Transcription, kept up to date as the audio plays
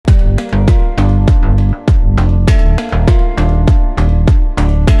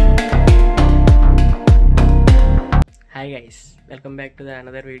Guys, welcome back to the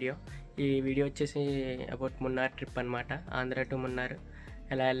another video. ఈ video వచ్చేసి about Munnar trip అనమాట. Andhra to Munnar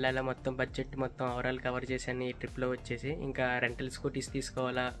ఎలా వెళ్ళాలా మొత్తం బడ్జెట్ మొత్తం ఓవరాల్ కవర్ చేశాను ఈ ట్రిప్లో వచ్చేసి. ఇంకా రెంటల్ స్కూటీస్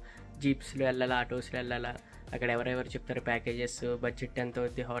తీసుకోవాలా, జీప్స్లో వెళ్ళాలా, ఆటోస్లో వెళ్ళాలా, అక్కడ ఎవరెవరు చెప్తారు ప్యాకేజెస్, బడ్జెట్ ఎంత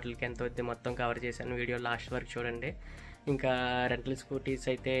అవుద్ది, హోటల్కి ఎంత అవుద్ది మొత్తం కవర్ చేశాను. వీడియో లాస్ట్ వరకు చూడండి. ఇంకా రెంటల్ స్కూటీస్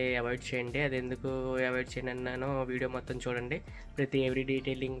అయితే అవాయిడ్ చేయండి. అది ఎందుకు అవాయిడ్ చేయను అన్నానో వీడియో మొత్తం చూడండి. ప్రతి ఎవ్రీ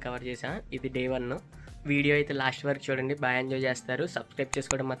డీటెయిలింగ్ కవర్ చేశాను. ఇది డే 1. వీడియో అయితే లాస్ట్ వరకు చూడండి, బాగా ఎంజాయ్ చేస్తారు. సబ్స్క్రైబ్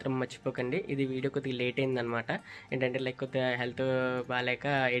చేసుకోవడం మాత్రం మర్చిపోకండి. ఇది వీడియో కొద్దిగా లేట్ అయిందనమాట. ఏంటంటే లైక్ కొద్దిగా హెల్త్ బాగాలేక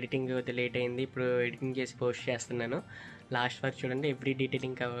ఎడిటింగ్ కొద్దిగా లేట్ అయింది. ఇప్పుడు ఎడిటింగ్ చేసి పోస్ట్ చేస్తున్నాను. లాస్ట్ వరకు చూడండి, ఎవ్రీ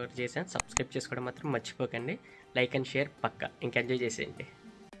డీటెయిలింగ్ కవర్ చేశాను. సబ్స్క్రైబ్ చేసుకోవడం మాత్రం మర్చిపోకండి. లైక్ అండ్ షేర్ పక్కా. ఇంకా ఎంజాయ్ చేసేయండి.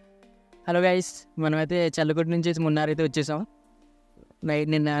 హలో గైస్, మనమైతే చల్లగుడి నుంచి మున్నార్ అయితే వచ్చేసాం.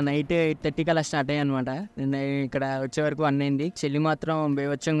 నిన్న నైట్ 8:30 అలా స్టార్ట్ అయ్యాయి అనమాట. నిన్న ఇక్కడ వచ్చే వరకు 1 అయింది. చెల్లి మాత్రం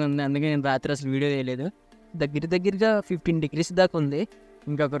బేవచ్చంగా ఉంది, అందుకే నేను రాత్రి అసలు వీడియో చేయలేదు. దగ్గరగా 15 degrees దాకా ఉంది.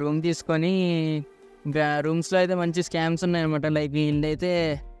 ఇంకా ఒక రూమ్ తీసుకొని, ఇంకా రూమ్స్లో అయితే మంచి స్కామ్స్ ఉన్నాయన్నమాట. లైక్ వీళ్ళు అయితే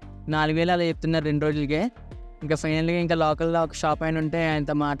 4,000 అలా చెప్తున్నారు 2 రోజులకే. ఇంకా ఫైనల్గా ఇంకా లోకల్లో ఒక షాప్ ఆయన ఉంటే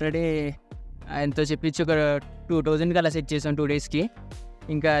ఆయనతో మాట్లాడి ఆయనతో చెప్పించి ఒక 2,000కి అలా సెట్ చేసాం 2 daysకి.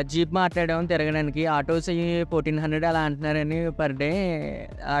 ఇంకా జీప్ మాట్లాడాము తిరగడానికి. ఆటోస్ 1,400 అలా అంటున్నారని పర్ డే.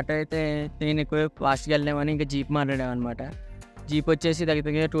 ఆటో అయితే నేను ఎక్కువ ఫాస్ట్గా వెళ్ళామని ఇంకా జీప్ మాట్లాడాము అనమాట. జీప్ వచ్చేసి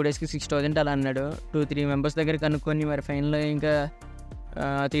దగ్గర 2 daysకి 6,000 అలా అన్నాడు. 2-3 మెంబర్స్ దగ్గర కనుక్కొని మరి ఫైనల్ ఇంకా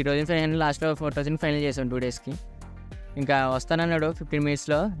 3,500 లాస్ట్లో 4,000 ఫైనల్ చేసాం 2 daysకి. ఇంకా వస్తానన్నాడు 15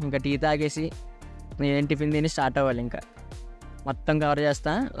 minutesలో. ఇంకా టీ తాగేసి నేను టిఫిన్ తిని స్టార్ట్ అవ్వాలి. ఇంకా మొత్తం కవర్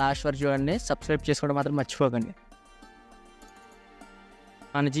చేస్తా, లాస్ట్ వరకు చూడండి. సబ్స్క్రైబ్ చేసుకోవడం మాత్రం మర్చిపోకండి.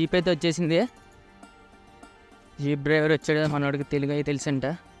 మన జీప్ అయితే వచ్చేసింది. జీప్ డ్రైవర్ వచ్చాడు, మనోడికి తెలుగు అయితే తెలుసంట.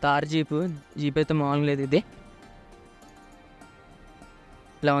 తార్ జీప్ అయితే మామూలు లేదు. ఇది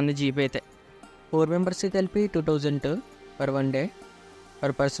ఇలా ఉంది జీప్ అయితే. 4 members కలిపి 2,000 పర్ 1 day.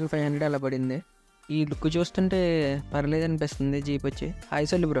 పర్ పర్సన్ 500 అలా పడింది. ఈ లుక్ చూస్తుంటే పర్లేదు అనిపిస్తుంది. జీప్ వచ్చి హాయ్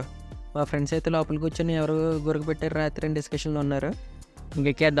సొల్లు బ్రో. మా ఫ్రెండ్స్ అయితే లోపల కూర్చొని ఎవరు గురకు పెట్టారు రాత్రి అని డిస్కషన్లో ఉన్నారు.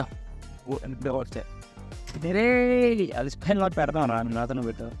 ఇంకెక్కేద్దాం. అది స్పెయిన్ వాట్ పెడతాం రా, నాతను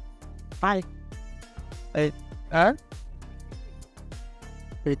పెట్టు. హాయ్.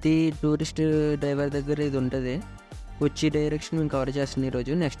 ప్రతి టూరిస్ట్ డ్రైవర్ దగ్గర ఇది ఉంటుంది. కొచ్చి డైరెక్షన్ మేము కవర్ చేస్తాం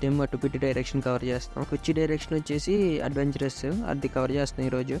ఈరోజు. నెక్స్ట్ టైం అటుపిట్టి డైరెక్షన్ కవర్ చేస్తాం. కొచ్చి డైరెక్షన్ వచ్చేసి అడ్వెంచరస్, అది కవర్ చేస్తాం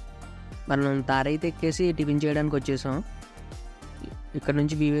ఈరోజు. మనం తారైతే ఎక్కేసి టిఫిన్ చేయడానికి వచ్చేసాం. ఇక్కడ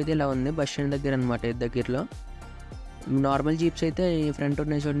నుంచి వ్యూ అయితే ఇలా ఉంది, బస్ స్టాండ్ దగ్గర అనమాట. దగ్గరలో నార్మల్ జీప్స్ అయితే ఫ్రంట్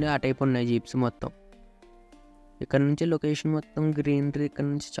ఉన్నాయి చూడండి, ఆ టైప్ ఉన్నాయి జీప్స్ మొత్తం. ఇక్కడ నుంచి లొకేషన్ మొత్తం గ్రీనరీ, ఇక్కడ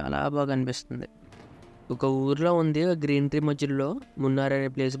నుంచి చాలా బాగా అనిపిస్తుంది. ఒక ఊర్లో ఉంది గ్రీనరీ మధ్యలో మున్నార్ అనే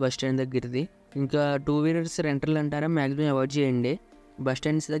ప్లేస్, బస్ స్టాండ్ దగ్గరది. ఇంకా 2-wheelers రెంటల్ అంటారా, మ్యాక్సిమం అవాయిడ్ చేయండి. బస్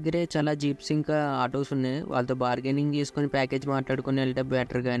స్టాండ్స్ దగ్గరే చాలా జీప్స్ ఇంకా ఆటోస్ ఉన్నాయి. వాళ్ళతో బార్గెనింగ్ చేసుకొని ప్యాకేజ్ మాట్లాడుకొని వెళ్తే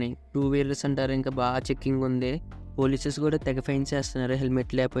బెటర్. కానీ 2-wheelers అంటారు, ఇంకా బాగా చెక్కింగ్ ఉంది. పోలీసెస్ కూడా తెగ ఫైన్ చేస్తున్నారు,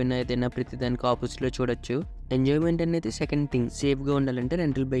 హెల్మెట్ లేకపోయినా ఏదైనా ప్రతిదానికి ఆపోజిట్లో చూడొచ్చు. ఎంజాయ్మెంట్ అనేది సెకండ్ థింగ్. సేఫ్గా ఉండాలంటే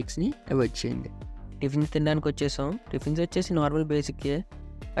రెంటల్ బైక్స్ని అవాయిడ్ చేయండి. టిఫిన్స్ తినడానికి వచ్చేసాం. టిఫిన్స్ వచ్చేసి నార్మల్ బేసిక్కే.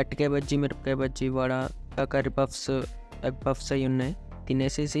 అరటికాయ బజ్జీ, మిరపకాయ bajji, vada, curry puffs, egg puffs అవి ఉన్నాయి.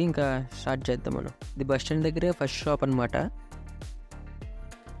 తినేసేసి ఇంకా స్టార్ట్ చేద్దాం మనం. ఇది బస్ స్టాండ్ దగ్గరే ఫస్ట్ షాప్ అనమాట.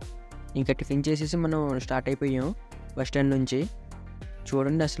 ఇంకా టిఫిన్ చేసేసి మనం స్టార్ట్ అయిపోయాం బస్ స్టాండ్ నుంచి.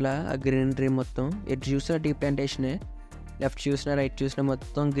 చూడండి అసలు ఆ గ్రీనరీ మొత్తం. ఎటు చూసినా టీ ప్లాంటేషనే, లెఫ్ట్ చూసినా రైట్ చూసినా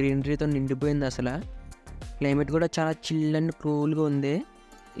మొత్తం గ్రీనరీతో నిండిపోయింది. అసలు క్లైమేట్ కూడా చాలా చిల్ అండ్ కూల్గా ఉంది.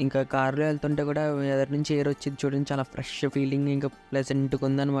 ఇంకా కార్లో వెళ్తుంటే కూడా ఎదురు నుంచి ఎయిర్ వచ్చింది చూడండి, చాలా ఫ్రెష్ ఫీలింగ్, ఇంకా ప్లెజెంట్గా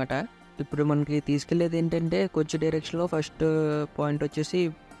ఉందన్నమాట. ఇప్పుడు మనకి తీసుకెళ్ళేది ఏంటంటే కొచ్చి డైరెక్షన్లో ఫస్ట్ పాయింట్ వచ్చేసి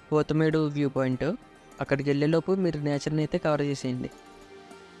పోతమేడు వ్యూ పాయింట్. అక్కడికి వెళ్ళేలోపు మీరు నేచర్ని అయితే కవర్ చేసేయండి.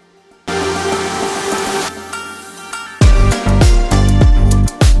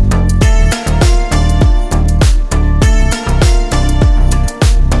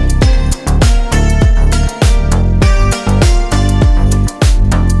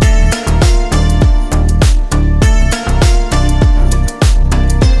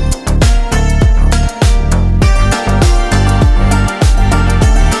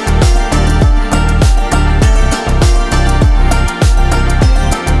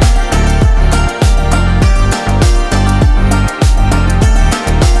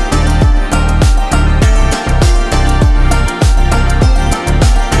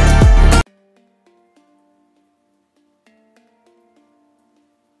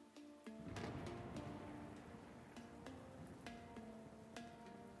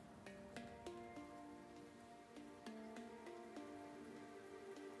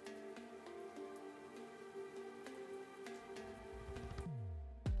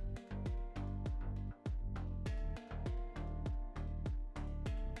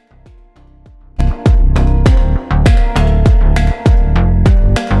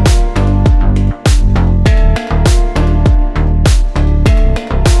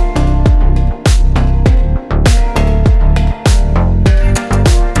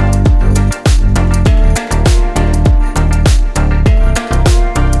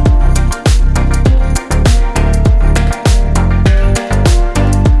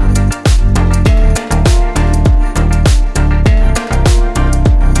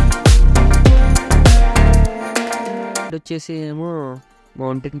 వచ్చేసి ఏమో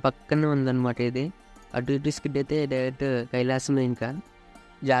మౌంటైన్ పక్కనే ఉందన్నమాట. ఇది అటు ఇటు స్కిడ్ అయితే డైరెక్ట్ కైలాసం. ఇంకా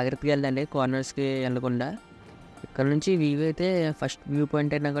జాగ్రత్తగా వెళ్ళండి, కార్నర్స్కి వెళ్ళకుండా. ఇక్కడ నుంచి వ్యూ అయితే ఫస్ట్ వ్యూ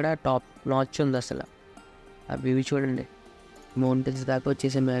పాయింట్ అయినా కూడా టాప్ నాచ్ ఉంది అసలు. ఆ వ్యూ చూడండి, మౌంటైన్స్ దాకా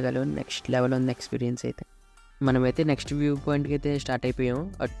వచ్చేసే మేఘాలు. నెక్స్ట్ లెవెల్ ఉంది ఎక్స్పీరియన్స్ అయితే. మనమైతే నెక్స్ట్ వ్యూ పాయింట్కి అయితే స్టార్ట్ అయిపోయాం.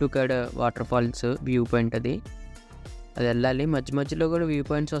 అట్టుకడ్ వాటర్ ఫాల్స్ వ్యూ పాయింట్ అది వెళ్ళాలి. మధ్య మధ్యలో కూడా వ్యూ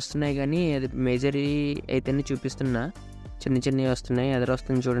పాయింట్స్ వస్తున్నాయి, కానీ అది మేజర్ అయితేనే చూపిస్తున్నా. చిన్న చిన్నవి వస్తున్నాయి.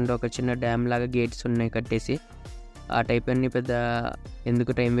 ఎదురొస్తుంది చూడండి, ఒక చిన్న డ్యామ్ లాగా గేట్స్ ఉన్నాయి కట్టేసి. ఆ టైప్ అన్ని పెద్ద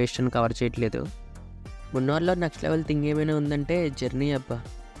ఎందుకు టైం వేస్ట్ అని కవర్ చేయట్లేదు. మున్నార్లో నెక్స్ట్ లెవెల్ థింగ్ ఏమైనా ఉందంటే జర్నీ అబ్బా.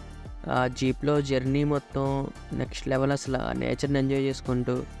 ఆ జీప్లో జర్నీ మొత్తం నెక్స్ట్ లెవెల్ అసలు. ఆ నేచర్ని ఎంజాయ్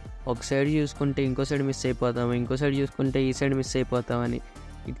చేసుకుంటూ ఒక సైడ్ చూసుకుంటే ఇంకో సైడ్ మిస్ అయిపోతాం, ఇంకో సైడ్ చూసుకుంటే ఈ సైడ్ మిస్ అయిపోతామని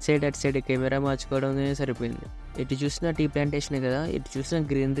ఇటు సైడ్ అటు సైడ్ కెమెరా మార్చుకోవడమే సరిపోయింది. ఎటు చూసినా టీ ప్లాంటేషన్ కదా, ఎటు చూసినా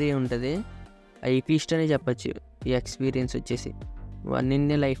గ్రీనరీ ఉంటుంది. ఐ ఫీస్ట్ అని చెప్పచ్చు. ఈ ఎక్స్పీరియన్స్ వచ్చేసి one in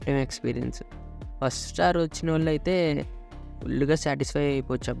a life time experience. First star వచ్చిన వాళ్ళు అయితే ఫుల్గా సాటిస్ఫై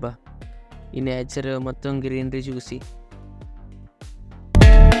అయిపోవచ్చు అబ్బా, ఈ నేచర్ మొత్తం గ్రీనరీ చూసి.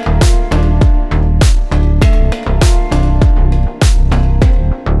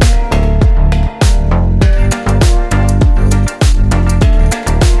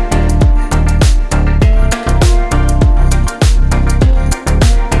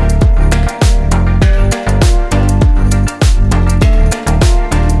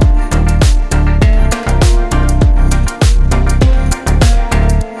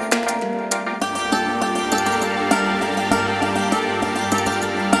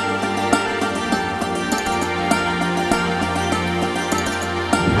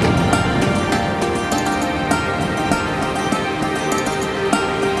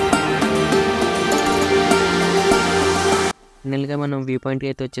 ఫైనల్గా మనం వ్యూ పాయింట్కి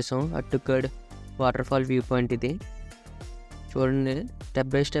అయితే వచ్చేసాం. అట్టుకడ్ వాటర్ ఫాల్ వ్యూ పాయింట్ ఇది చూడండి. స్టెప్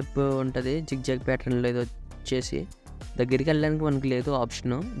బై స్టెప్ ఉంటుంది, జిగ్ జాగ్ ప్యాటర్న్లో ఇది వచ్చేసి. దగ్గరికి వెళ్ళడానికి మనకు లేదు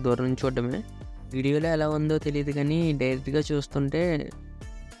ఆప్షను, దూరం నుంచి చూడడమే. వీడియోలో ఎలా ఉందో తెలియదు, కానీ డైరెక్ట్గా చూస్తుంటే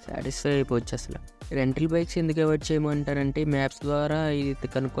సాటిస్ఫై అయిపోవచ్చు అసలు. రెంటల్ బైక్స్ ఎందుకు అవాయిడ్ చేయమంటారంటే మ్యాప్స్ ద్వారా ఇది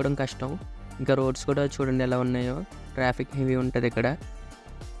కనుక్కోవడం కష్టం. ఇంకా రోడ్స్ కూడా చూడండి ఎలా ఉన్నాయో, ట్రాఫిక్ హెవీ ఉంటుంది ఇక్కడ.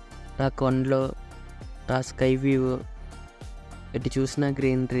 ఆ కొండలో ఆ స్కై వ్యూ, ఎటు చూసినా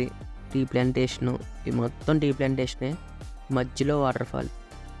గ్రీనరీ, టీ ప్లాంటేషను. ఇది మొత్తం టీ ప్లాంటేషనే, మధ్యలో వాటర్ ఫాల్.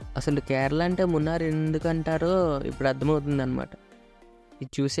 అసలు కేరళ అంటే మున్నార్ ఎందుకంటారో ఇప్పుడు అర్థమవుతుంది అనమాట.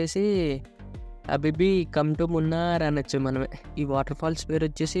 ఇది చూసేసి అబిబి కమ్ టు మున్నార్ అనొచ్చు మనమే. ఈ వాటర్ ఫాల్స్ పేరు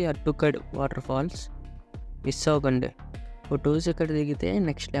వచ్చేసి అట్టుకడ్ వాటర్ ఫాల్స్. మిస్ అవ్వకండి, ఫొటోస్ ఇక్కడ దిగితే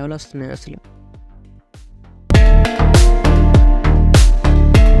నెక్స్ట్ లెవెల్ వస్తున్నాయి అసలు.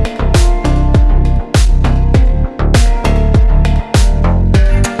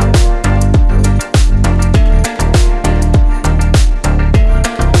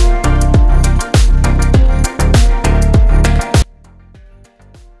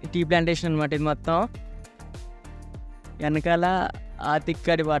 టీ ప్లాంటేషన్ అనమాట ఇది మొత్తం. వెనకాల ఆ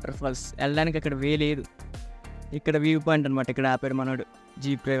తిక్కడి వాటర్ ఫాల్స్, వెళ్ళడానికి అక్కడ వే లేదు. ఇక్కడ వ్యూ పాయింట్ అనమాట, ఇక్కడ ఆపాడు మనోడు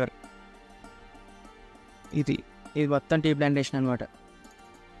జీప్ డ్రైవర్. ఇది మొత్తం టీ ప్లాంటేషన్ అనమాట.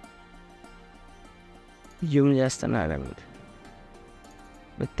 జూమ్ చేస్తున్నా,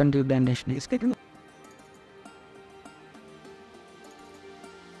 మొత్తం టీ ప్లాంటేషన్.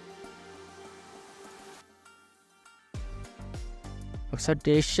 ఒకసారి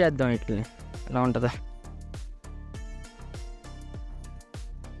టేస్ట్ చేద్దాం ఇట్లా ఎలా ఉంటుందా.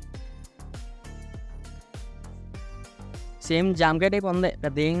 సేమ్ జామకాయ టైప్ ఉంది,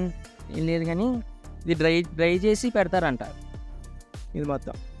 పెద్ద ఏం లేదు, కానీ ఇది డ్రై చేసి పెడతారంట.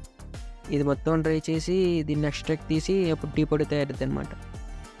 ఇది మొత్తం డ్రై చేసి దీన్ని ఎక్స్ట్రాక్ట్ తీసి అప్పుడు టీ పొడి తయారుతుంది అనమాట.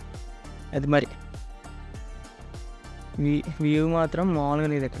 అది మరి వ్యూ మాత్రం మామూలుగా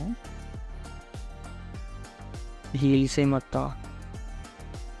లేదు. ఇక్కడ హీల్స్ మొత్తం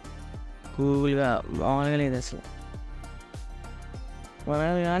కూల్గా మామూలుగా లేదు అసలు.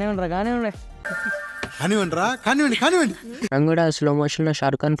 కానివ్వండి. మనం కూడా స్లో మోషన్లో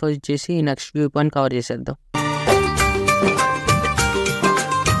షారుఖ్ ఖాన్ పోజ్ చేసి నెక్స్ట్ వ్యూ పాయింట్ కవర్ చేసేద్దాం.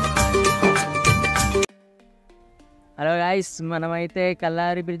 హలో గాయ్స్, మనమైతే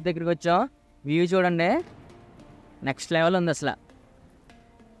కల్లారి బ్రిడ్జ్ దగ్గరికి వచ్చాం. వ్యూ చూడండి, నెక్స్ట్ లెవెల్ ఉంది అసలు.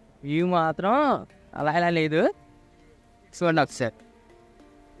 వ్యూ మాత్రం అలా ఇలా లేదు, చూడండి ఒకసారి.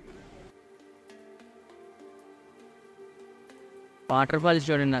 వాటర్ ఫాల్స్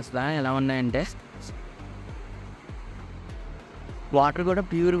చూడండి అసలు ఎలా ఉన్నాయంటే, వాటర్ కూడా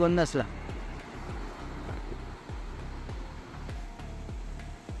ప్యూర్గా ఉంది అసలు.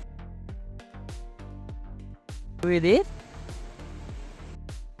 ఇది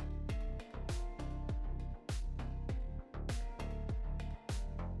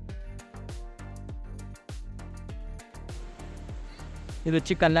ఇది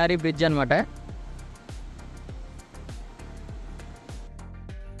వచ్చి కల్లారి బ్రిడ్జ్ అనమాట.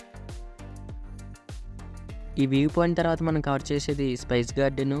 ఈ వ్యూ పాయింట్ తర్వాత మనం కవర్ చేసేది స్పైస్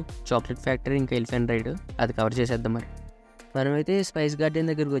గార్డెన్, చాక్లెట్ ఫ్యాక్టరీ, ఇంకా ఎలిఫెంట్ రైడ్. అది కవర్ చేసేద్దాం. మనమైతే స్పైస్ గార్డెన్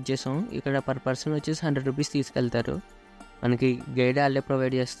దగ్గరికి వచ్చేసాం. ఇక్కడ పర్ పర్సన్ వచ్చేసి 100 రూపీస్ తీసుకెళ్తారు. మనకి గైడ్ వాళ్ళే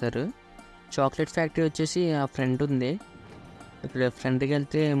ప్రొవైడ్ చేస్తారు. చాక్లెట్ ఫ్యాక్టరీ వచ్చేసి ఆ ఫ్రంట్ ఉంది. ఇక్కడ ఫ్రంట్కి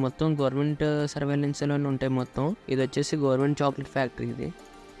వెళ్తే మొత్తం గవర్నమెంట్ సర్వేలెన్స్లోనే ఉంటాయి మొత్తం. ఇది వచ్చేసి గవర్నమెంట్ చాక్లెట్ ఫ్యాక్టరీ. ఇది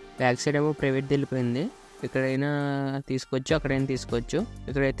బ్యాక్ సైడ్ ఏమో ప్రైవేట్ వెళ్ళిపోయింది. ఇక్కడైనా తీసుకోవచ్చు, అక్కడైనా తీసుకోవచ్చు.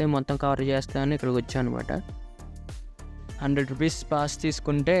 ఇక్కడైతే మొత్తం కవర్ చేస్తామని ఇక్కడికి వచ్చాం అనమాట. 100 రూపీస్ పాస్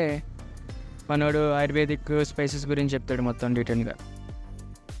తీసుకుంటే మనోడు ఆయుర్వేదిక్ స్పైసెస్ గురించి చెప్తాడు మొత్తం డీటెయిల్గా.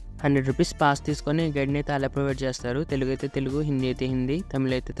 100 రూపీస్ పాస్ తీసుకొని గైడ్ని అయితే అలా ప్రొవైడ్ చేస్తారు. తెలుగు అయితే తెలుగు, హిందీ అయితే హిందీ,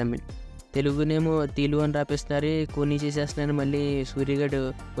 తమిళ అయితే తమిళ్. తెలుగునేమో తీలు అని రాపిస్తున్నారు, కూనీ చేసేస్తున్నారు. మళ్ళీ సూర్యగడు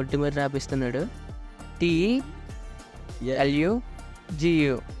ఒట్టి మీద రాపిస్తున్నాడు. TLUGU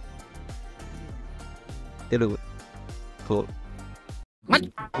తెలుగు.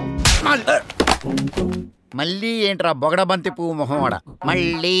 మళ్ళీ ఏంట్రా బొగడ బంతి పువ్వు మొహమాడ,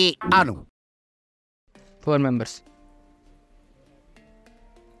 మళ్ళీ అను. 4 members.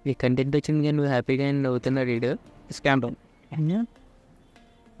 ఈ కంటెంట్ వచ్చింది కానీ నువ్వు హ్యాపీగా అవుతున్నాడు వీడు. స్కామ్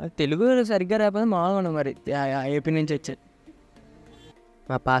తెలుగు సరిగ్గా రాకపోతే మామూలుగా మరి ఏపీ నుంచి వచ్చాయి.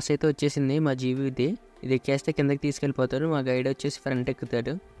 మా పాస్ అయితే వచ్చేసింది. మా జీవి ఇది ఎక్కేస్తే కిందకి తీసుకెళ్ళిపోతారు. మా గైడ్ వచ్చేసి ఫ్రంట్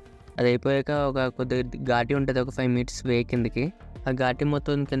ఎక్కుతాడు. అది అయిపోయాక ఒక కొద్ది ఘాటి ఉంటుంది, ఒక 5 minutes వే కిందకి. ఆ ఘాటి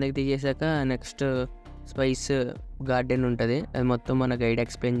మొత్తం కిందకి తీసేసాక నెక్స్ట్ స్పైస్ గార్డెన్ ఉంటుంది. అది మొత్తం మన గైడ్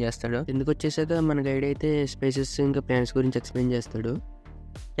ఎక్స్ప్లెయిన్ చేస్తాడు. ఎందుకు వచ్చేసాక మన గైడ్ అయితే స్పైసెస్ ఇంకా ప్లాంట్స్ గురించి ఎక్స్ప్లెయిన్ చేస్తాడు.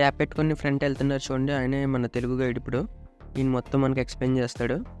 క్యాప్ పెట్టుకొని ఫ్రంట్ వెళ్తున్నారు చూడండి, ఆయనే మన తెలుగు గైడ్. ఇప్పుడు ఈయన మొత్తం మనకి ఎక్స్ప్లెయిన్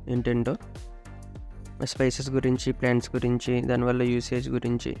చేస్తాడు ఏంటంటో స్పైసెస్ గురించి, ప్లాంట్స్ గురించి, దానివల్ల యూసేజ్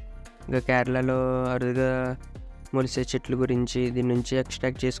గురించి, ఇంకా కేరళలో అరుదుగా మొలిసే చెట్ల గురించి, దీని నుంచి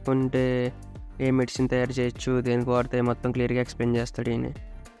ఎక్స్ట్రాక్ట్ చేసుకుంటే ఏ మెడిసిన్ తయారు చేయొచ్చు, దేనికి వాడితే మొత్తం క్లియర్గా ఎక్స్ప్లెయిన్ చేస్తాడు ఈయన.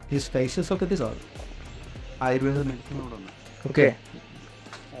 ఈ స్పైసెస్ ఒకటి చాలు. ఆయుర్వేద మెడిసిన్ కూడా ఉన్నాయి. ఓకే,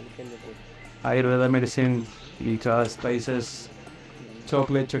 ఆయుర్వేద మెడిసిన్, ఇంకా స్పైసెస్,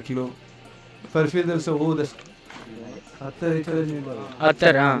 చాక్లెట్ చెట్లు, పర్ఫ్యూమ్ తెలుసు. అత్తర్ చెట్ల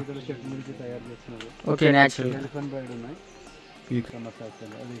నుంచి తయారు చేస్తున్నారు. Okay, natural. ఎలిఫెంట్ రైడ్ ఉన్నాయి. ఇక్కడ మసాజ్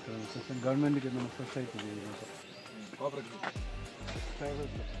అది ఇక్కడ గవర్నమెంట్ కింద ఫ్రెష్ అవుతుంది.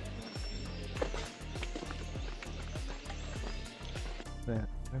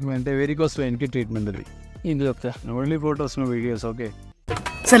 అంటే వెరికోస్ వెయిన్కి ట్రీట్మెంట్ అది. ఇది okay, only photos videos. Okay,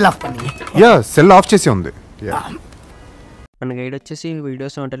 cell of చేసి ఉంది. మన గైడ్ వచ్చేసి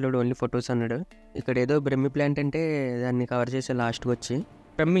వీడియోస్ ఉంటాడు, ఓన్లీ ఫొటోస్ అన్నాడు. ఇక్కడ ఏదో బ్రహ్మి ప్లాంట్ అంటే దాన్ని కవర్ చేసే లాస్ట్కి వచ్చి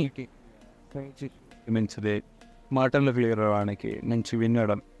కమ్యూనిటీ మంచిది. మాటల్లో క్లియర్ అవ్వడానికి, మంచి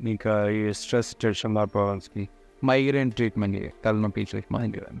వినడం, ఇంకా ఈ స్ట్రెస్ టెన్షన్ ప్రాబ్లమ్స్కి, మైగ్రేన్ ట్రీట్మెంట్, తలనొప్పి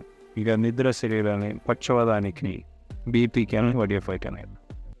ట్రీట్మెంట్, ఇక నిద్ర శరీరాన్ని, పక్షవాదానికి, బీపీకి అని, వడిఎఫ్ఐకి అనేది.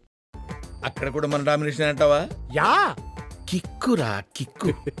 అక్కడ కూడా మన డామినేషన్ అంటావా? Yeah, కిక్కురా kick.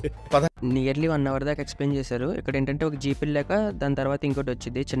 నియర్లీ 1 hour దాకా ఎక్స్ప్లెయిన్ చేశారు. ఇక్కడ ఏంటంటే ఒక జీప్ వెళ్ళాక దాని తర్వాత ఇంకోటి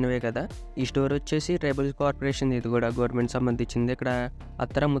వచ్చింది, చిన్నవే కదా. ఈ స్టోర్ వచ్చేసి ట్రైబల్ కార్పొరేషన్, ఇది కూడా గవర్నమెంట్ సంబంధించింది. ఇక్కడ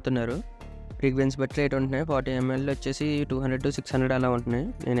అత్తర్ అమ్ముతున్నారు. ఫ్రీక్వెన్సీ బట్టి రేట్ ఉంటున్నాయి. 40 ml వచ్చేసి 200 to 600 అలా ఉంటున్నాయి.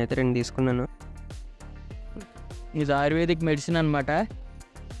 నేనైతే 2 తీసుకున్నాను. ఇది ఆయుర్వేదిక్ మెడిసిన్ అనమాట.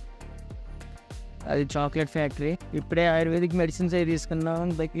 అది చాక్లెట్ ఫ్యాక్టరీ. ఇప్పుడే ఆయుర్వేదిక్ మెడిసిన్స్ అవి తీసుకున్నాం.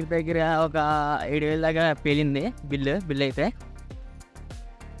 దగ్గర ఒక 7,000 దాకా పేలింది బిల్లు అయితే.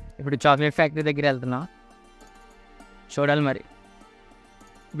 ఇప్పుడు చాక్లెట్ ఫ్యాక్టరీ దగ్గర వెళ్తున్నాం, చూడాలి మరి.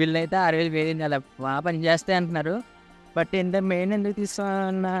 బిల్లు అయితే 6,000 పేలింది. అలా బాగా పని చేస్తే అంటున్నారు. బట్ ఎంత మెయిన్ ఎందుకు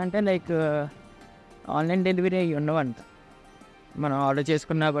తీసుకున్నా అంటే లైక్ ఆన్లైన్ డెలివరీ అవి ఉండవంట. మనం ఆర్డర్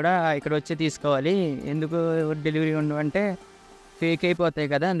చేసుకున్నా కూడా ఇక్కడ వచ్చి తీసుకోవాలి. ఎందుకు డెలివరీ ఉండవంటే ఫేక్ అయిపోతాయి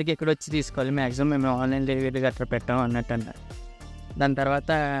కదా, అందుకే ఇక్కడ వచ్చి తీసుకోవాలి. మ్యాక్సిమం మేము ఆన్లైన్ డెలివరీ గట్రా పెట్టాం అన్నట్టు అన్నారు. దాని తర్వాత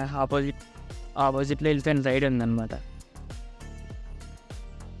ఆపోజిట్లో ఎలిఫెంట్ రైడ్ ఉందన్నమాట.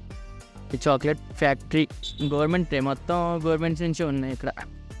 ఈ చాక్లెట్ ఫ్యాక్టరీ గవర్నమెంట్, మొత్తం గవర్నమెంట్స్ నుంచి ఉన్నాయి ఇక్కడ,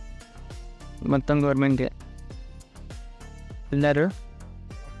 మొత్తం గవర్నమెంటే. వెళ్ళారు.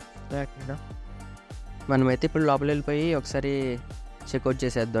 మనమైతే ఇప్పుడు లోపల వెళ్ళిపోయి ఒకసారి చెక్అవుట్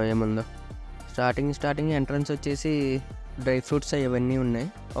చేసేద్దాం ఏముందో. స్టార్టింగ్ ఎంట్రన్స్ వచ్చేసి డ్రై ఫ్రూట్స్ అవన్నీ ఉన్నాయి.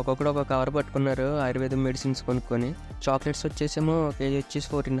 ఒక్కొక్కడు ఒక కవర్ పట్టుకున్నారు ఆయుర్వేద మెడిసిన్స్ కొనుక్కొని. చాక్లెట్స్ వచ్చేసేమో కేజీ వచ్చేసి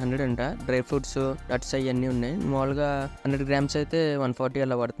 1400 అంట. డ్రై ఫ్రూట్స్, నట్స్ అవన్నీ ఉన్నాయి. మామూలుగా 100 grams అయితే 140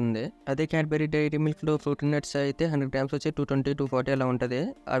 అలా పడుతుంది. అదే క్యాడ్బరీ డైరీ మిల్క్లో ఫ్రూట్ నట్స్ అయితే 100 grams వచ్చి 220, 240 అలా ఉంటుంది.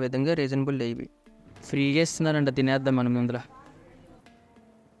 ఆ విధంగా రీజనబుల్ ఇవి. ఫ్రీగా ఇస్తున్నారంట, తినేద్దాం మనం ఇందులో.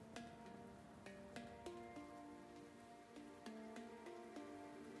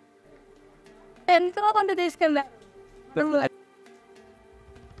 ఎంతో కొంత తీసుకెళ్ళా.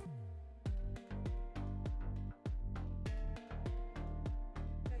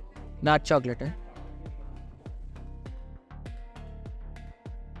 Dark chocolate.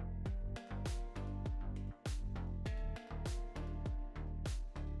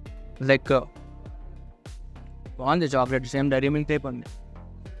 లైక్ బాగుంది chocolate, same dairy milk type ఉంది.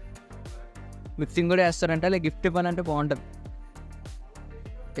 మిక్సింగ్ కూడా వేస్తారంటే లైక్ గిఫ్ట్ ఇవ్వాలంటే బాగుంటుంది.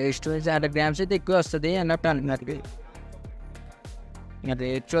 టేస్ట్ వైజ్ 100 grams అయితే ఎక్కువ వస్తుంది అన్నట్టు అంటున్నారు. ఇంకా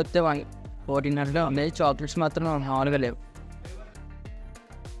రేట్ చూస్తే 1400 ఉంది. చాక్లెట్స్ మాత్రం మామూలుగా లేవు.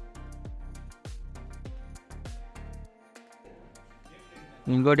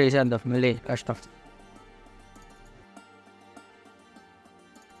 ఇంకోటి వేసేద్దాం మళ్ళీ కష్టం.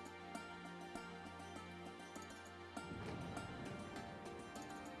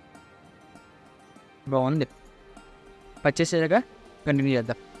 బాగుంది. పచ్చేసేదాకా కంటిన్యూ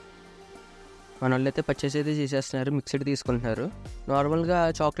చేద్దాం. మన వాళ్ళు అయితే పర్చేస్ అయితే చేసేస్తున్నారు, మిక్స్డ్ తీసుకుంటున్నారు. నార్మల్గా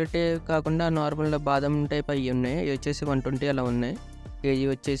చాక్లెట్ కాకుండా నార్మల్ బాదం టైప్ అవి ఉన్నాయి, ఇవి వచ్చేసి 120 అలా ఉన్నాయి. కేజీ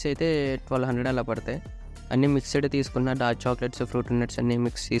వచ్చేసి అయితే 1200 అలా పడతాయి. అన్నీ మిక్స్డ్ తీసుకుంటున్నారు. డార్క్ చాక్లెట్స్, ఫ్రూట్ నట్స్ అన్నీ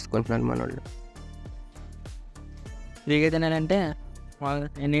మిక్స్ తీసుకుంటున్నారు మన వాళ్ళు. ఫ్రీగా తినాలంటే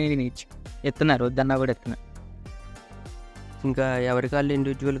ఎన్ని ఎత్తున్నారు, వద్దన్నా కూడా ఎత్తున్నారు. ఇంకా ఎవరికి వాళ్ళు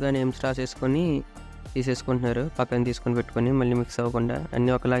ఇండివిజువల్గా నేమ్స్ రాసేసుకొని తీసేసుకుంటున్నారు, పక్కన తీసుకొని పెట్టుకొని మళ్ళీ మిక్స్ అవ్వకుండా.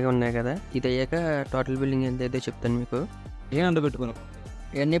 అన్నీ ఒకలాగే ఉన్నాయి కదా. ఇది అయ్యాక టోటల్ బిల్లింగ్ ఎంత అయితే చెప్తాను మీకు. ఏం అంత పెట్టుకున్నాం.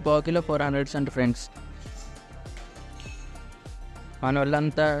 ఇవన్నీ పావుకిలో 400 అంటే ఫ్రెండ్స్. మన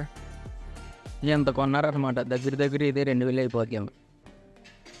వాళ్ళంతా ఎంత కొన్నారనమాట. దగ్గర ఇదే 2000 అయిపోతాం.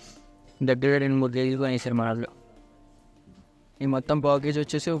 దగ్గర 2-3 కేజీలు కొనేసారు మన వాళ్ళు. ఈ మొత్తం పావు కేజీ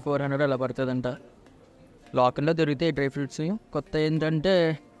వచ్చేసి 400 అలా పడుతుందంట. లోకల్లో దొరుకుతాయి డ్రై ఫ్రూట్స్. కొత్త ఏంటంటే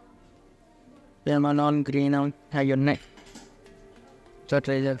లెమన్, గ్రీన్ అవి ఉన్నాయి. సో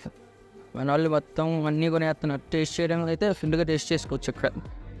ట్రై చేస్తాం. మన వాళ్ళు మొత్తం అన్నీ కొనేస్తున్నారు. టేస్ట్ చేయడం అయితే ఫుల్గా టేస్ట్ చేసుకోవచ్చు ఇక్కడ.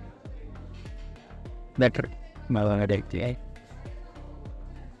 బెటర్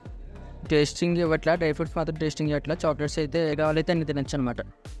టేస్టింగ్ ఇవ్వట్లా, డ్రై ఫ్రూట్స్ మాత్రం టేస్టింగ్ ఇవ్వట్లా. చాక్లెట్స్ అయితే కావాలైతే అన్ని తినచ్చు అనమాట.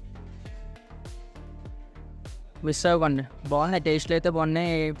 మిస్ అవ్వకండి, బాగున్నాయి. టేస్ట్లు అయితే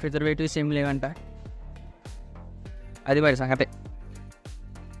బాగున్నాయి, ప్రిజర్వేటివ్స్ ఏం లేవంట. అది మరి సంగతే.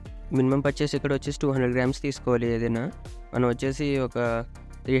 మినిమం పర్చేస్ ఇక్కడ వచ్చేసి 200 grams తీసుకోవాలి ఏదైనా. మనం వచ్చేసి ఒక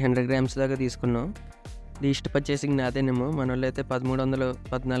 300 grams దాకా తీసుకున్నాం. Least purchasing నాదేనేమో. మన వాళ్ళు అయితే 1300,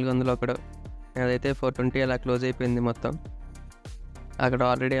 1400 ఒకడు. అదైతే 420 అలా క్లోజ్ అయిపోయింది మొత్తం. అక్కడ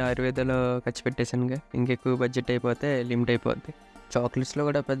ఆల్రెడీ ఆయుర్వేదాలో ఖర్చు పెట్టేసానుగా, ఇంకెక్కువ బడ్జెట్ అయిపోతే లిమిట్ అయిపోద్ది. చాక్లెట్స్లో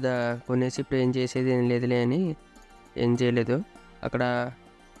కూడా పెద్ద కొనేసి ఇప్పుడు ఏం చేసేది ఏం లేదులే అని ఏం చేయలేదు. అక్కడ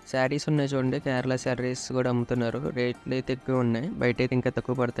శారీస్ ఉన్నాయి చూడండి, కేరళ శారీస్ కూడా అమ్ముతున్నారు. రేట్లు అయితే ఎక్కువ ఉన్నాయి, బయట అయితే ఇంకా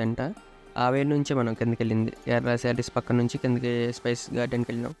తక్కువ పడతాయంట. ఆవేల నుంచి మనం కిందకి వెళ్ళింది, కేరళ శారీస్ పక్క నుంచి కిందకి స్పైస్ గార్డెన్కి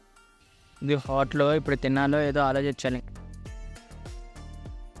వెళ్ళినాం. ఇది హాట్లో ఇప్పుడు తిన్నాలో ఏదో ఆలోచించాలి.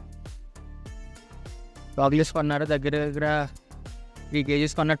 చాక్లెట్స్ కొన్నారు, దగ్గర 3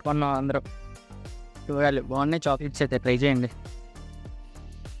 kgs కొన్నట్టు కొన్నాం అందరం. చూడాలి, బాగున్నాయి చాక్లెట్స్ అయితే, ట్రై చేయండి.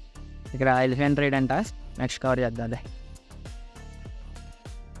 ఇక్కడ ఎలిఫెంట్ రైడ్ అంట, నెక్స్ట్ కవర్ చేద్దాం.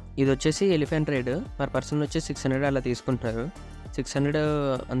 ఇది వచ్చేసి ఎలిఫెంట్ రైడ్. పర్ పర్సన్ వచ్చి 600 అలా తీసుకుంటున్నారు. 600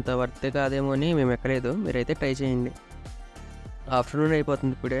 అంత వర్తే కాదేమో అని మేము ఎక్కలేదు, మీరైతే ట్రై చేయండి. ఆఫ్టర్నూన్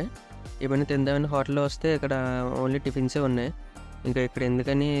అయిపోతుంది ఇప్పుడే. ఏమైనా తిందామని హోటల్లో వస్తే ఇక్కడ ఓన్లీ టిఫిన్సే ఉన్నాయి. ఇంకా ఇక్కడ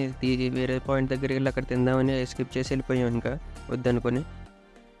ఎందుకని వేరే పాయింట్ దగ్గరికి వెళ్ళి అక్కడ తిందామని స్కిప్ చేసి వెళ్ళిపోయాం, ఇంకా వద్దనుకొని.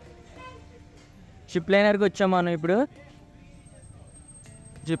 జిప్ లైనర్కి వచ్చాం మనం ఇప్పుడు.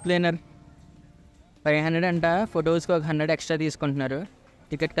 జిప్ లైనర్ 500 అంట. ఫొటోస్కి ఒక 100 ఎక్స్ట్రా తీసుకుంటున్నారు.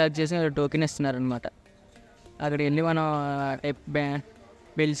 టికెట్ కలెక్ట్ చేసి టోకెన్ ఇస్తున్నారు అనమాట. అక్కడికి వెళ్ళి మనం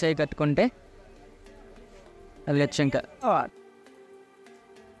బిల్స్ అవి కట్టుకుంటే వెళ్ళచ్చు. ఇంకా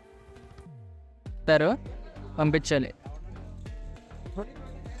పంపించాలి.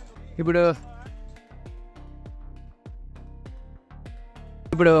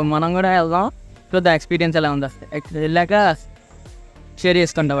 ఇప్పుడు మనం కూడా వెళ్దాం, చూద్దాం ఎక్స్పీరియన్స్ ఎలా ఉందా. వెళ్ళాక షేర్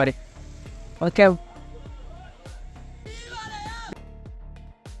చేసుకుంటాం మరి. ఓకే.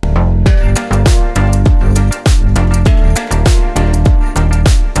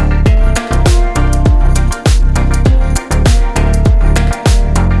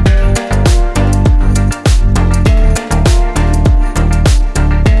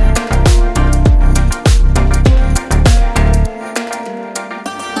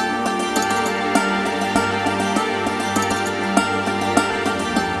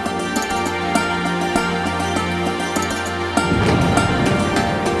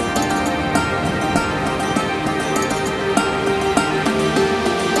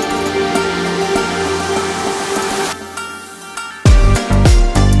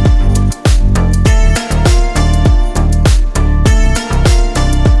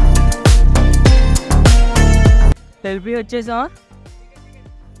 సెల్ఫీ వచ్చేసాం.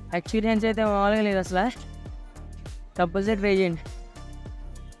 ఎక్స్పీరియన్స్ అయితే మామూలుగా లేదు అసలు. కంపల్సరీ ట్రై చేయండి.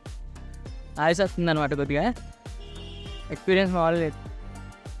 ఆయుస్ వస్తుంది అనమాట కొద్దిగా. ఎక్స్పీరియన్స్ మామూలుగా లేదు.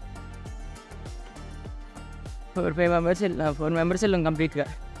 4 మెంబర్స్ వెళ్ళాం కంప్లీట్గా.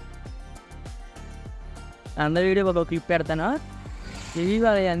 అందరి వీడియో ఒక క్లిప్ పెడతాను. ఇవి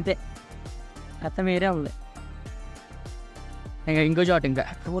వాళ్ళు అంతే, అత్త మీరే ఉంది. ఇంకా ఇంకో చోట ఇంకా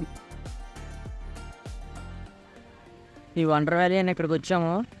ఈ వండర్ వ్యాలీ అని ఇక్కడికి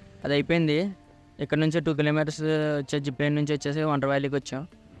వచ్చాము, అది అయిపోయింది. ఇక్కడ నుంచి 2 కిలోమీటర్స్ వచ్చే జిప్ లైన్ నుంచి వచ్చేసి వండర్ వ్యాలీకి వచ్చాం.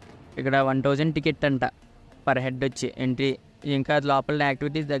 ఇక్కడ 1000 టికెట్ అంట పర్ హెడ్ వచ్చి ఎంట్రీ. ఇంకా లోపల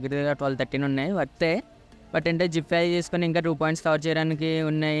యాక్టివిటీస్ దగ్గర 12-13 ఉన్నాయి వస్తే. బట్ అంటే జిప్ వ్యాలీ చేసుకొని ఇంకా 2 పాయింట్స్ కవర్ చేయడానికి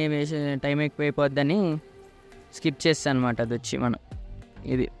ఉన్నాయి, టైం ఎక్కువైపోద్దని స్కిప్ చేస్తాను అనమాట. అది వచ్చి మనం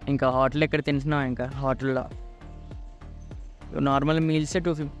ఇది ఇంకా హోటల్ ఎక్కడ తింటున్నాం. ఇంకా హోటల్లో నార్మల్ మీల్సే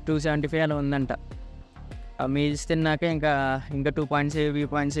 275 అలా ఉందంట. ఆ మీల్స్ తిన్నాక ఇంకా 2 పాయింట్స్ వ్యూ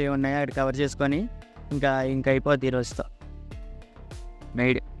పాయింట్స్ ఏవి ఉన్నాయో అక్కడ కవర్ చేసుకొని ఇంకా అయిపోద్ది ఈరోజుతో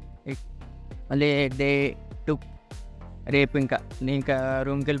నైట్. మళ్ళీ డే 2 రేపు ఇంకా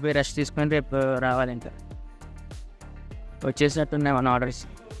రూమ్కి వెళ్ళిపోయి రెస్ట్ తీసుకొని రేపు రావాలి. ఇంకా వచ్చేసినట్టున్నాయి మన ఆర్డర్స్.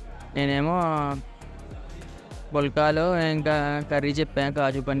 నేనేమో పుల్కాలు ఇంకా కర్రీ చెప్పాను,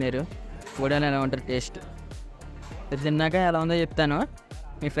 కాజు పన్నీరు కూడా ఎలా ఉంటుంది టేస్ట్. తిన్నాక ఎలా ఉందో చెప్తాను.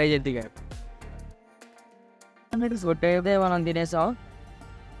 మీ ఫ్రై చేద్దిగా. ఫుడ్ అయితే మనం తినేసాం.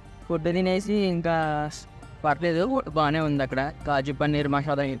 ఫుడ్ తినేసి ఇంకా పర్లేదు, బాగానే ఉంది. అక్కడ కాజు పన్నీర్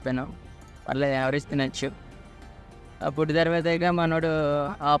మసాలా చెప్పాను, పర్లేదు, యావరేజ్ తినచ్చు. ఆ ఫుడ్ తర్వాత ఇక మనోడు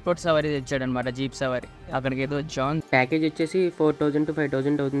ఆఫ్ రోడ్ సవారీ తెచ్చాడు అనమాట, జీప్ సవారీ. అక్కడికి ఏదో వచ్చాం. ప్యాకేజ్ వచ్చేసి 4000 to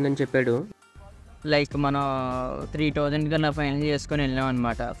 5000 అవుతుందని చెప్పాడు. లైక్ మనం 3000 కన్నా ఫైనల్ చేసుకొని వెళ్ళాం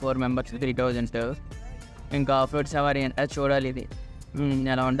అనమాట. 4 మెంబర్స్ 3000. ఇంకా ఆఫ్ రోడ్ సవారీ అంటే చూడాలి ఇది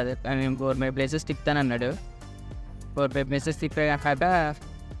ఎలా ఉంటుంది. మేము 4-5 ప్లేసెస్ తిప్పుతానన్నాడు. 4-5 ప్లేసెస్ తిప్పాక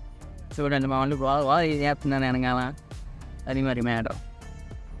చూడండి మామూలుగా ఇది చేస్తున్నాను వెనకాల. అది మరి మ్యాటర్.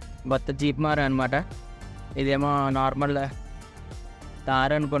 మొత్తం జీప్ మారు అనమాట. ఇదేమో నార్మల్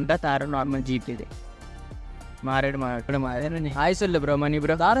తార్ అనుకుంటా, తారు నార్మల్ జీప్. ఇది మారాడు ఇక్కడ మారాడు. హాయిస్ బ్రో, మనీ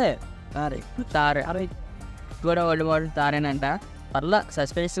బ్రో. తారే కూడా ఓల్డ్ మోడల్ తారేనంట. పర్లా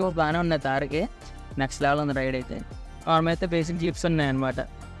సస్పెన్స్ బాగానే ఉన్నాయి తారకి. నెక్స్ట్ లెవెల్ ఉంది రైడ్ అయితే. నార్మల్ అయితే బేసిక్ జీప్స్ ఉన్నాయన్నమాట.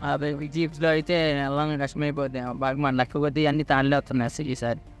 ఆ బేసిక్ జీప్స్లో అయితే ఎలా కష్టమైపోతాయి బాగా. మన లెక్క కొద్దీ అన్నీ తాళ్ళే వస్తున్నాయి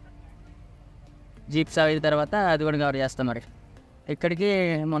ఈసారి. జీప్స్ అయిన తర్వాత అది కూడా కవర్ చేస్తాం. మరి ఇక్కడికి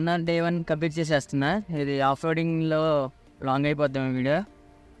మొన్న డే 1 కంప్లీట్ చేసేస్తున్నా. ఇది ఆఫ్ రోడింగ్లో లాంగ్ అయిపోద్దాం వీడియో.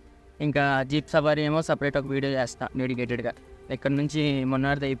 ఇంకా జీప్ సవారీ ఏమో సపరేట్ ఒక వీడియో చేస్తాను డెడికేటెడ్గా. ఇక్కడ నుంచి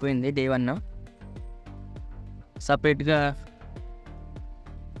మొన్నది అయిపోయింది డే 1. సపరేట్గా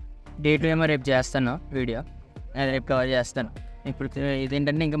డే 2 ఏమో రేపు చేస్తాను వీడియో, రేపు కవర్ చేస్తాను. ఇప్పుడు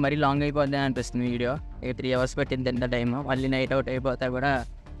ఇదేంటంటే ఇంకా మరీ లాంగ్ అయిపోద్ది అనిపిస్తుంది వీడియో. 3 hours పట్టింది ఎంత టైము. మళ్ళీ నైట్ అవుట్ అయిపోతా కూడా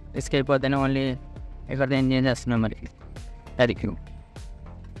రిస్క్ అయిపోతాను. ఓన్లీ ఇక్కడ ఎంజాయ్ చేస్తున్నాను. మరి అది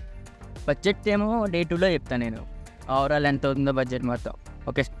బడ్జెట్ ఏమో డే 2లో చెప్తాను నేను. ఓవరాల్ ఎంత అవుతుందో బడ్జెట్ మొత్తం.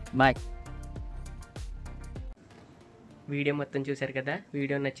 Okay, bye. వీడియో మొత్తం చూశారు కదా.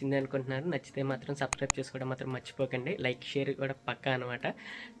 వీడియో నచ్చింది అనుకుంటున్నారు. నచ్చితే మాత్రం సబ్స్క్రైబ్ చేసుకోవడం మాత్రం మర్చిపోకండి. లైక్ షేర్ కూడా పక్కా అనమాట.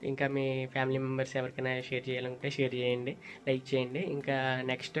 ఇంకా మీ ఫ్యామిలీ మెంబర్స్ ఎవరికైనా షేర్ చేయాలనుకుంటే షేర్ చేయండి, లైక్ చేయండి. ఇంకా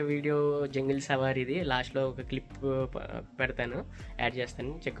నెక్స్ట్ వీడియో జంగిల్ సవారీది లాస్ట్లో ఒక క్లిప్ పెడతాను, యాడ్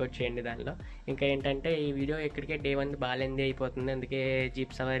చేస్తాను, చెక్అవుట్ చేయండి దానిలో. ఇంకా ఏంటంటే ఈ వీడియో ఇక్కడికే డే 1 బాగా అయిపోతుంది. అందుకే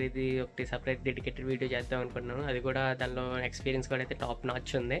జీప్ సవారీది ఒకటి సపరేట్ డెడికేటెడ్ వీడియో చేద్దాం అనుకుంటున్నాను. అది కూడా దానిలో ఎక్స్పీరియన్స్ కూడా అయితే టాప్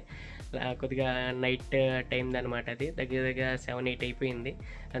నాచ్ ఉంది. కొద్దిగా నైట్ టైంది అనమాట. అది దగ్గర 7-8 అయిపోయింది.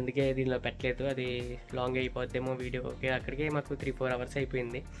 అందుకే దీనిలో పెట్టలేదు. అది లాంగ్ అయిపోద్దేమో వీడియో. ఓకే, అక్కడికే మాకు 3-4 hours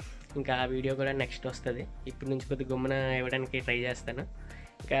అయిపోయింది. ఇంకా ఆ వీడియో కూడా నెక్స్ట్ వస్తుంది. ఇప్పటి నుంచి కొద్దిగా గుమ్మన ఇవ్వడానికి ట్రై చేస్తాను.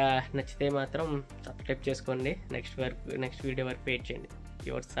 ఇంకా నచ్చితే మాత్రం సబ్స్క్రైబ్ చేసుకోండి. నెక్స్ట్ వీడియో వరకు వెయిట్ చేయండి.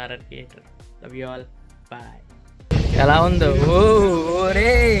 Your సారర్ creator. Love you all, bye. ఎలా ఉందో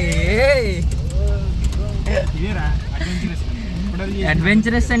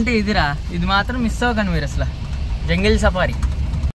అడ్వెంచరస్ అంటే ఇదిరా. ఇది మాత్రం మిస్ అవ్వకండి మీరు అసలు. Jungle safari.